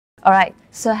All right,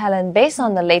 so Hellen, based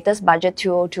on the latest budget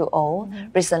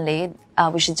 2020 recently,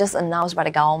 which is just announced by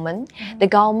the government, the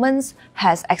government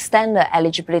has extended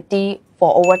eligibility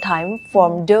for overtime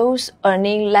from those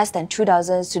earning less than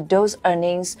 2,000 to those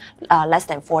earnings less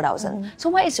than 4,000. So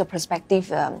what is your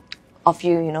perspective of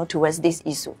you, towards this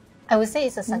issue? I would say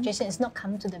it's a suggestion. It's not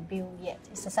come to the bill yet.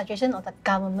 It's a suggestion of the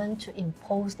government to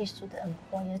impose this to the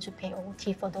employer to pay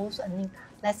OT for those earning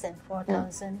less than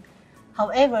 4,000.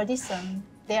 However, this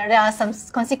there are some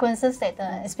consequences that,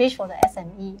 especially for the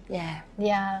SME,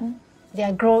 they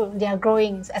are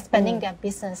growing, expanding their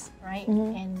business, right?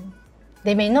 And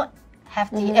they may not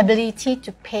have the ability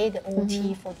to pay the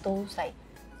OT for those like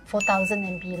 4,000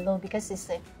 and below, because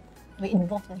it will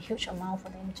involve a huge amount for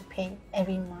them to pay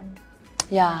every month.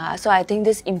 Yeah, so I think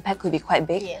this impact could be quite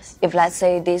big if, let's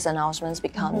say, these announcements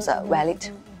becomes valid.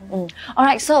 All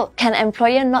right, so can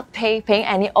employer not paying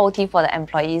any OT for the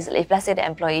employees if, let's say, the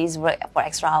employees work for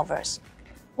extra hours?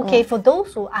 Okay, for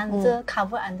those who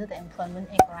covered under the Employment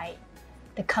Act, right,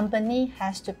 the company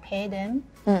has to pay them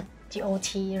the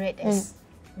OT rate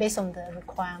based on the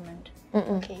requirement.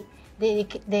 Okay,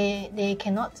 they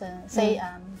cannot say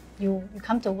you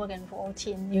come to work and for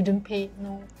OT and you don't pay.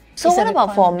 No. So what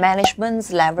about for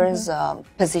management levels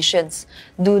positions?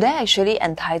 Do they actually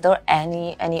entitle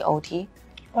any OT?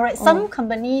 All right, some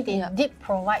company did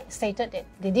provide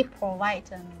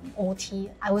OT.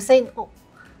 I would say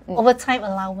overtime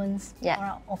allowance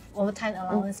or overtime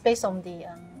allowance based on the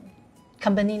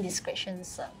company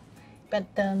discretions. But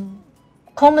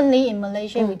commonly in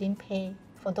Malaysia, we didn't pay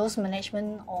for those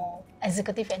management or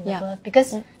executive and above,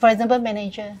 because, for example,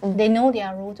 manager, they know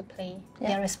their role to play,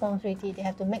 their responsibility. They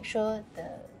have to make sure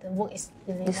the work is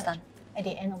delivered at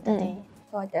the end of the day.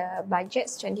 For the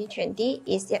budgets 2020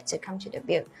 is yet to come to the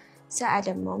bill. So at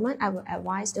the moment, I would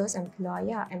advise those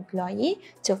employer or employee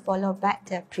to follow back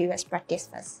the previous practice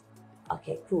first.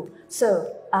 Okay, cool.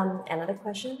 So another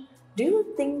question. Do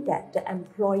you think that the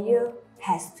employer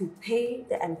has to pay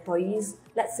the employees?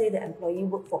 Let's say the employee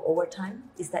work for overtime.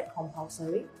 Is that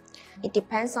compulsory? It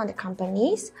depends on the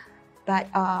companies, but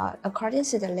according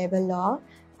to the labor law,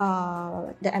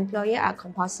 the employer are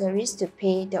compulsory to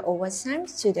pay the overtime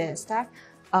to the staff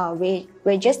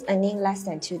wages earning less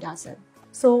than 2,000.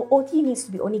 So OT needs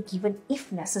to be only given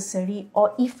if necessary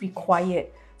or if required.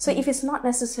 So if it's not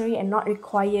necessary and not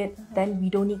required, then we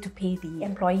don't need to pay the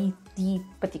employee the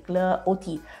particular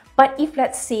OT. But if,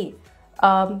 let's say,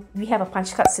 we have a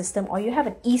punch card system or you have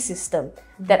an e-system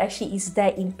that actually is there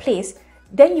in place,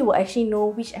 then you will actually know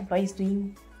which employee is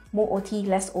doing more OT,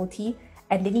 less OT,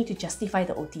 and they need to justify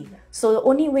the OT. So the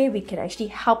only way we can actually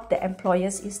help the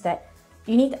employers is that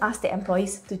you need to ask the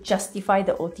employees to justify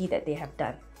the OT that they have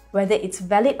done, whether it's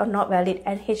valid or not valid,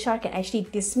 and HR can actually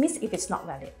dismiss if it's not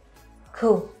valid.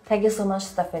 Cool. Thank you so much,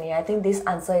 Stephanie. I think this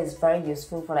answer is very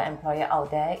useful for the employer out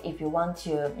there. If you want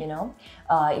to,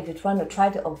 if you're trying to try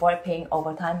to avoid paying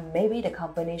overtime, maybe the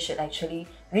company should actually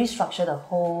restructure the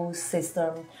whole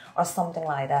system or something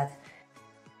like that.